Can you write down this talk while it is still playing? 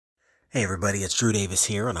Hey everybody, it's Drew Davis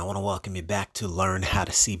here, and I want to welcome you back to Learn How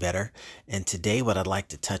to See Better. And today what I'd like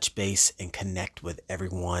to touch base and connect with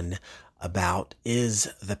everyone about is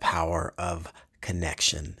the power of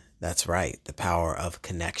connection. That's right, the power of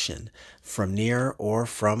connection. From near or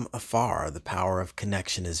from afar, the power of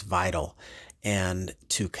connection is vital. And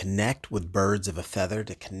to connect with birds of a feather,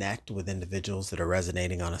 to connect with individuals that are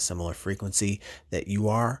resonating on a similar frequency that you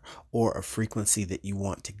are, or a frequency that you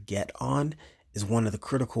want to get on, is one of the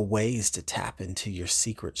critical ways to tap into your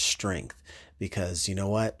secret strength. Because you know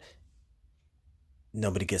what?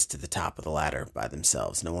 Nobody gets to the top of the ladder by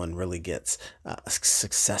themselves. No one really gets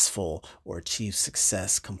successful or achieves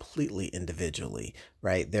success completely individually,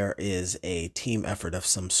 right? There is a team effort of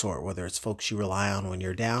some sort, whether it's folks you rely on when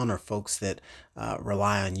you're down or folks that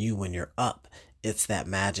rely on you when you're up. It's that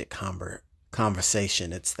magic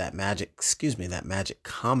conversation. It's that magic, that magic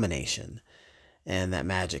combination and that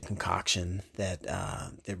magic concoction that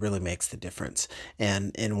really makes the difference.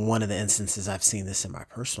 And in one of the instances I've seen this in my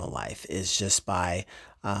personal life is just by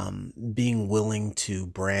being willing to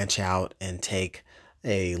branch out and take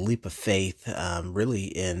a leap of faith, really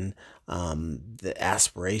in the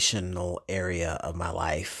aspirational area of my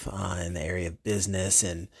life, in the area of business,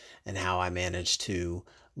 and how I managed to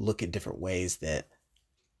look at different ways that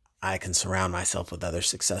I can surround myself with other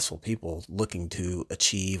successful people looking to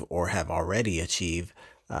achieve or have already achieved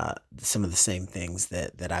some of the same things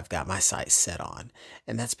that I've got my sights set on.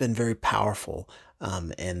 And that's been very powerful.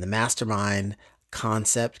 And the mastermind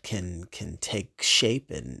concept can take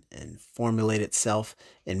shape and formulate itself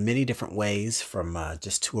in many different ways, from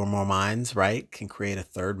just two or more minds, right? Can create a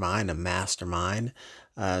third mind, a mastermind,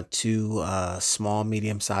 to small,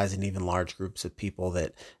 medium-sized, and even large groups of people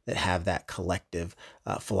that have that collective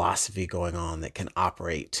philosophy going on that can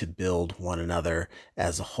operate to build one another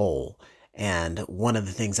as a whole. And one of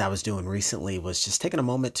the things I was doing recently was just taking a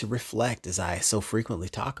moment to reflect, as I so frequently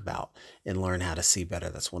talk about and Learn How to See Better.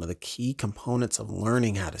 That's one of the key components of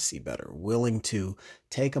learning how to see better, willing to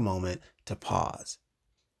take a moment to pause,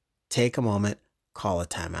 take a moment, call a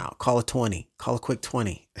timeout, call a 20, call a quick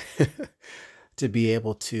 20. To be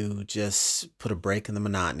able to just put a break in the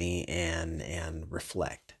monotony and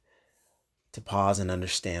reflect, to pause and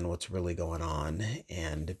understand what's really going on,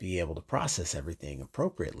 and to be able to process everything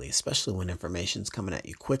appropriately, especially when information's coming at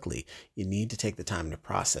you quickly. You need to take the time to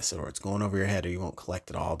process it, or it's going over your head, or you won't collect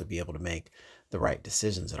it all to be able to make the right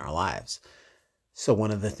decisions in our lives. So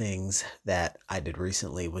one of the things that I did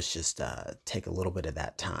recently was just take a little bit of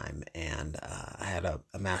that time, and I had a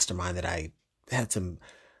mastermind that I had some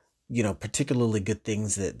particularly good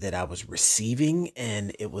things that I was receiving.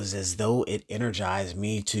 And it was as though it energized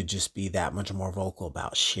me to just be that much more vocal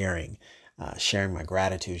about sharing my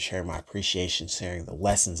gratitude, sharing my appreciation, sharing the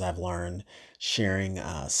lessons I've learned, sharing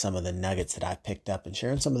some of the nuggets that I've picked up, and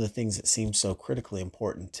sharing some of the things that seem so critically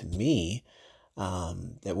important to me,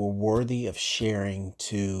 that were worthy of sharing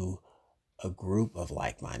to a group of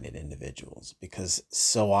like-minded individuals. Because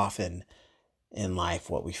so often in life,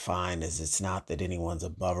 what we find is it's not that anyone's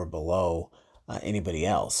above or below anybody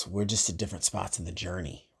else. We're just at different spots in the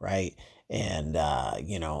journey, right? And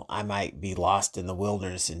I might be lost in the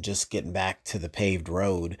wilderness and just getting back to the paved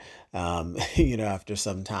road, after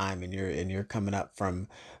some time, and you're coming up from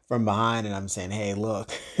behind, and I'm saying, hey, look,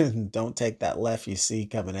 don't take that left you see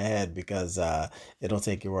coming ahead, because it'll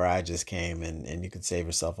take you where I just came, and you can save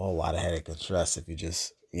yourself a whole lot of headache and stress if you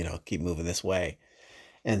just keep moving this way.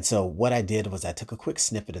 And so what I did was I took a quick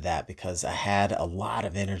snippet of that, because I had a lot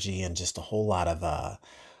of energy and just a whole lot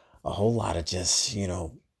of just,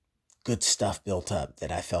 good stuff built up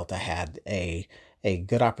that I felt I had a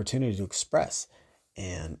good opportunity to express.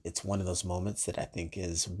 And it's one of those moments that I think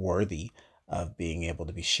is worthy of being able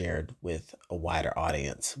to be shared with a wider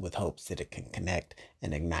audience, with hopes that it can connect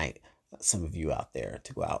and ignite some of you out there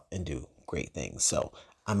to go out and do great things. So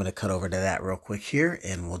I'm going to cut over to that real quick here,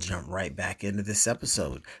 and we'll jump right back into this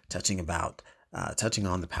episode, touching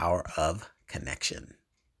on the power of connection.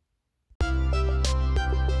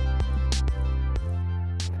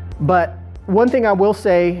 But one thing I will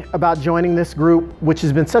say about joining this group, which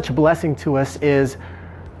has been such a blessing to us, is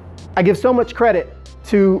I give so much credit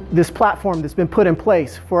to this platform that's been put in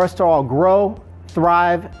place for us to all grow,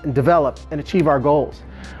 thrive, and develop and achieve our goals.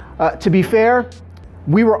 To be fair,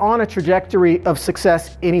 we were on a trajectory of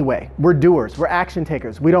success anyway. We're doers, we're action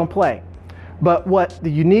takers, we don't play. But what the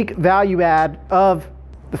unique value add of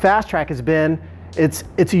the Fast Track has been, it's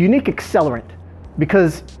a unique accelerant.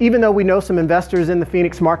 Because even though we know some investors in the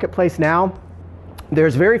Phoenix marketplace now,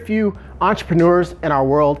 there's very few entrepreneurs in our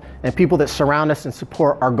world and people that surround us and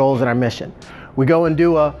support our goals and our mission. We go and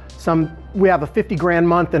do we have a 50 grand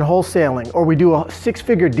month in wholesaling, or we do a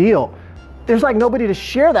 6-figure deal there's like nobody to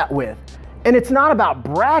share that with. And it's not about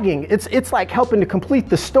bragging. It's like helping to complete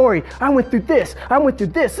the story. I went through this.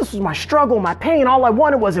 This was my struggle, my pain. All I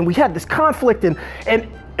wanted was, and we had this conflict, and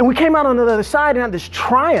we came out on the other side and had this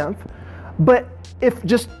triumph. But if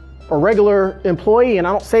just a regular employee, and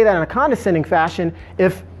I don't say that in a condescending fashion,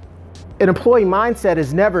 if an employee mindset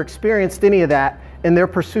has never experienced any of that in their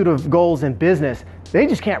pursuit of goals in business, they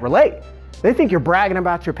just can't relate. They think you're bragging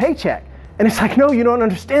about your paycheck. And it's like, no, you don't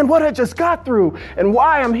understand what I just got through and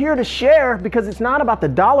why I'm here to share, because it's not about the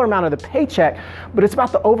dollar amount of the paycheck, but it's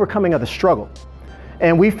about the overcoming of the struggle.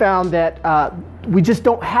 And we found that we just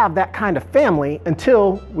don't have that kind of family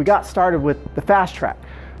until we got started with the Fast Track.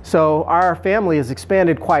 So our family has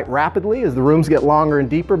expanded quite rapidly as the rooms get longer and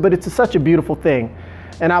deeper, but it's such a beautiful thing.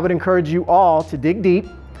 And I would encourage you all to dig deep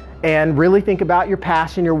and really think about your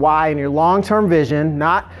passion, your why, and your long-term vision.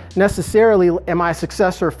 Not necessarily, am I a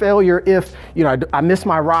success or a failure if I miss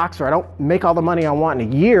my rocks or I don't make all the money I want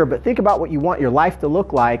in a year, but think about what you want your life to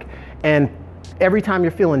look like. And every time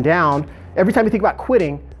you're feeling down, every time you think about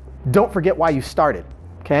quitting, don't forget why you started,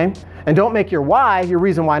 okay? And don't make your why your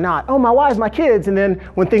reason why not. Oh, my why is my kids. And then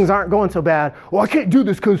when things aren't going so bad, well, I can't do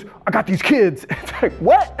this because I got these kids. It's like,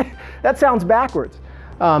 what? That sounds backwards.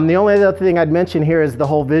 The only other thing I'd mention here is the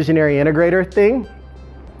whole visionary integrator thing.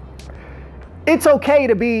 It's okay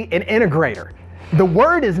to be an integrator. The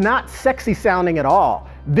word is not sexy sounding at all.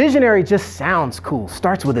 Visionary just sounds cool.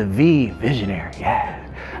 Starts with a V, visionary. Yeah,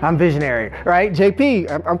 I'm visionary, right?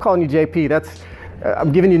 JP, I'm calling you JP.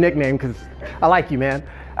 I'm giving you a nickname because I like you, man.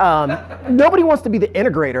 Nobody wants to be the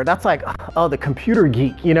integrator. That's like, oh, the computer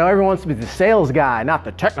geek. Everyone wants to be the sales guy, not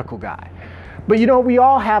the technical guy. But we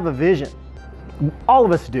all have a vision. All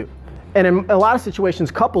of us do. And in a lot of situations,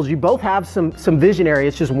 couples, you both have some visionary.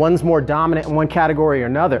 It's just one's more dominant in one category or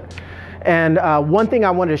another. And one thing I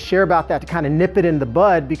wanted to share about that to kind of nip it in the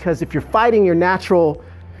bud, because if you're fighting your natural,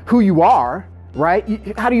 who you are,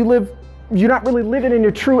 right? How do you live? You're not really living in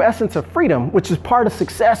your true essence of freedom, which is part of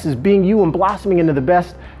success, is being you and blossoming into the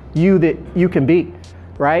best you that you can be,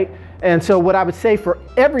 right? And so what I would say for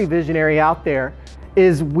every visionary out there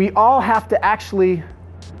is we all have to actually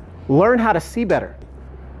learn how to see better.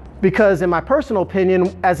 Because in my personal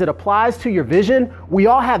opinion, as it applies to your vision, we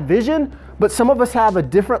all have vision, but some of us have a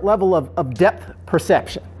different level of depth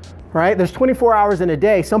perception, right? There's 24 hours in a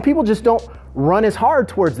day. Some people just don't run as hard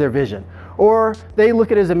towards their vision, or they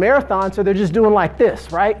look at it as a marathon, so they're just doing like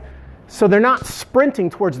this, right? So they're not sprinting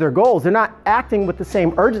towards their goals. They're not acting with the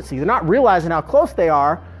same urgency. They're not realizing how close they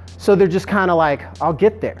are, so they're just kind of like, I'll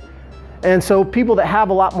get there. And so people that have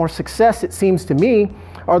a lot more success, it seems to me,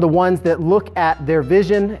 are the ones that look at their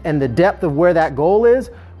vision and the depth of where that goal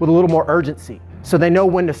is with a little more urgency. So they know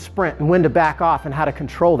when to sprint and when to back off and how to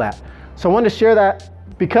control that. So I wanted to share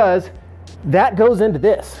that because that goes into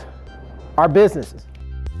this, our businesses.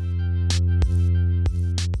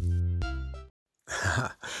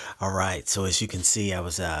 All right. So as you can see, I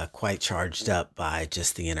was quite charged up by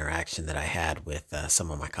just the interaction that I had with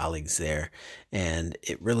some of my colleagues there. And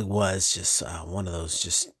it really was just one of those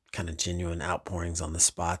just kind of genuine outpourings on the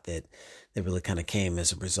spot that really kind of came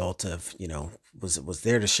as a result of, was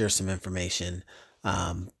there to share some information,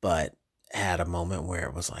 but had a moment where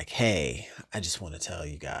it was like, hey, I just want to tell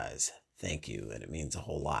you guys, thank you. And it means a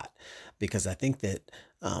whole lot, because I think that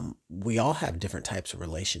we all have different types of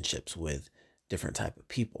relationships with different type of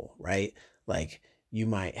people, right? Like you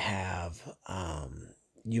might have a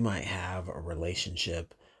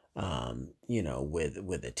relationship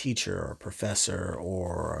with a teacher or a professor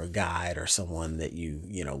or a guide or someone that you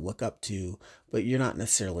look up to, but you're not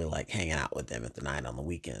necessarily like hanging out with them at the night on the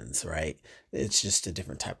weekends, right? It's just a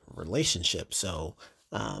different type of relationship. So,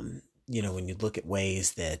 when you look at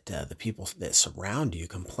ways that the people that surround you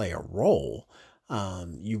can play a role,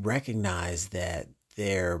 you recognize that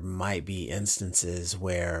there might be instances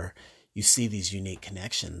where you see these unique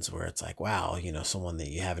connections where it's like, wow, someone that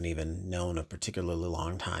you haven't even known a particularly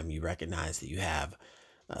long time, you recognize that you have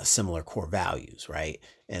similar core values, right?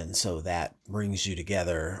 And so that brings you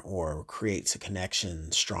together or creates a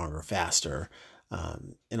connection stronger, faster,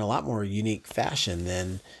 in a lot more unique fashion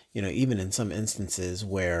than, even in some instances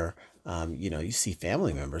where, you see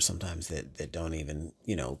family members sometimes that don't even,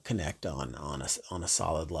 connect on a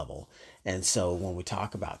solid level. And so when we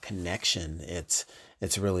talk about connection, it's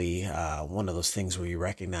really one of those things where you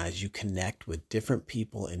recognize you connect with different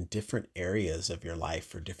people in different areas of your life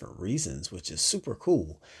for different reasons, which is super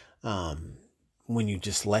cool. When you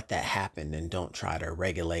just let that happen and don't try to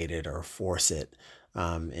regulate it or force it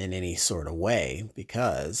in any sort of way,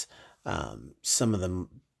 because some of the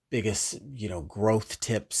biggest, growth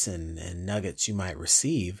tips and nuggets you might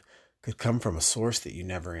receive could come from a source that you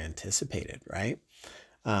never anticipated, right?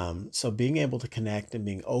 So being able to connect and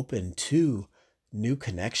being open to new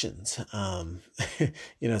connections.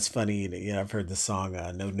 It's funny, I've heard the song,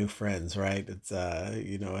 No New Friends, right? It's, a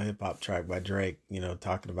hip hop track by Drake,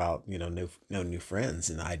 talking about, no new friends,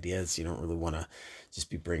 and the idea is you don't really want to just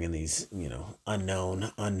be bringing these,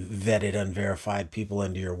 unknown, unvetted, unverified people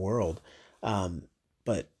into your world.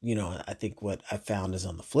 But I think what I found is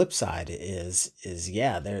on the flip side is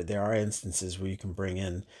yeah, there are instances where you can bring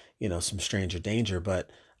in, some stranger danger, but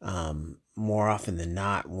more often than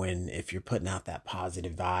not, when if you're putting out that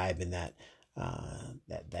positive vibe and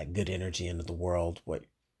that good energy into the world,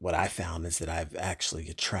 what I found is that I've actually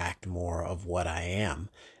attract more of what I am,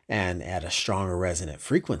 and at a stronger resonant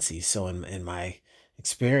frequency. So in my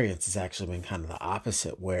experience, it's actually been kind of the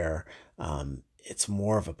opposite, where it's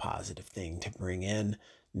more of a positive thing to bring in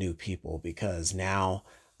new people, because now,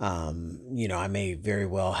 I may very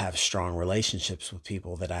well have strong relationships with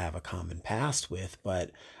people that I have a common past with, but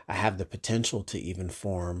I have the potential to even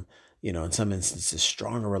form, in some instances,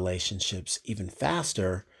 stronger relationships even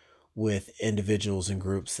faster with individuals and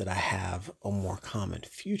groups that I have a more common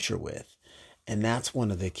future with. And that's one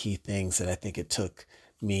of the key things that I think it took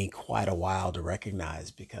me quite a while to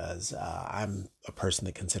recognize, because I'm a person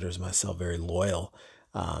that considers myself very loyal,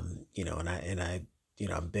 I'm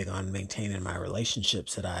big on maintaining my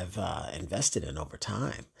relationships that I've invested in over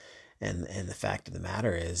time. And the fact of the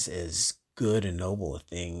matter is good and noble a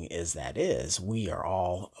thing is that is, we are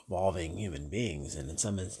all evolving human beings, and in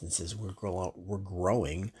some instances we're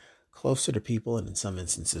growing closer to people, and in some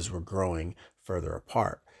instances we're growing further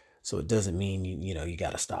apart. So it doesn't mean you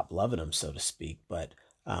got to stop loving them, so to speak, but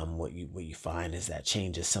what you find is that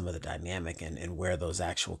changes some of the dynamic, and where those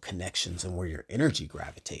actual connections and where your energy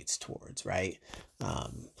gravitates towards, right?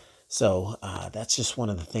 That's just one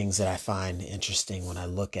of the things that I find interesting when I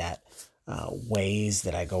look at ways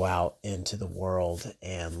that I go out into the world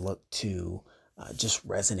and look to just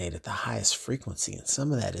resonate at the highest frequency. And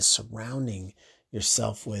some of that is surrounding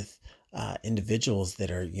yourself with individuals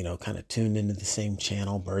that are, kind of tuned into the same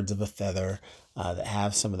channel, birds of a feather, that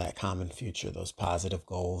have some of that common future, those positive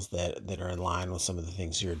goals that are in line with some of the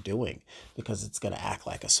things you're doing, because it's going to act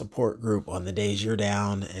like a support group on the days you're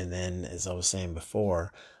down. And then, as I was saying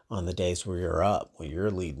before, on the days where you're up, where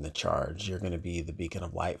you're leading the charge, you're going to be the beacon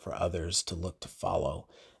of light for others to look to follow.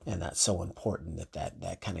 And that's so important,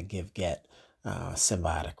 that kind of get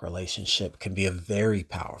symbiotic relationship can be a very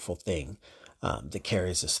powerful thing that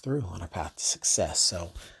carries us through on our path to success.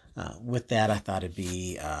 So with that, I thought it'd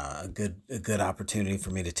be a good opportunity for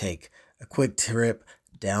me to take a quick trip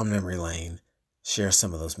down memory lane, share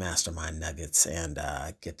some of those mastermind nuggets, and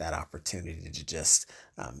get that opportunity to just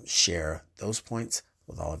share those points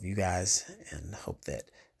with all of you guys, and hope that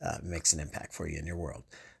it makes an impact for you in your world.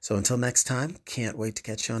 So until next time, can't wait to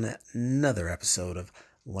catch you on another episode of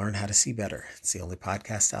Learn How to See Better. It's the only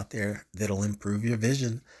podcast out there that'll improve your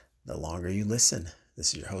vision the longer you listen.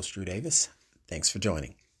 This is your host, Drew Davis. Thanks for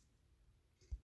joining.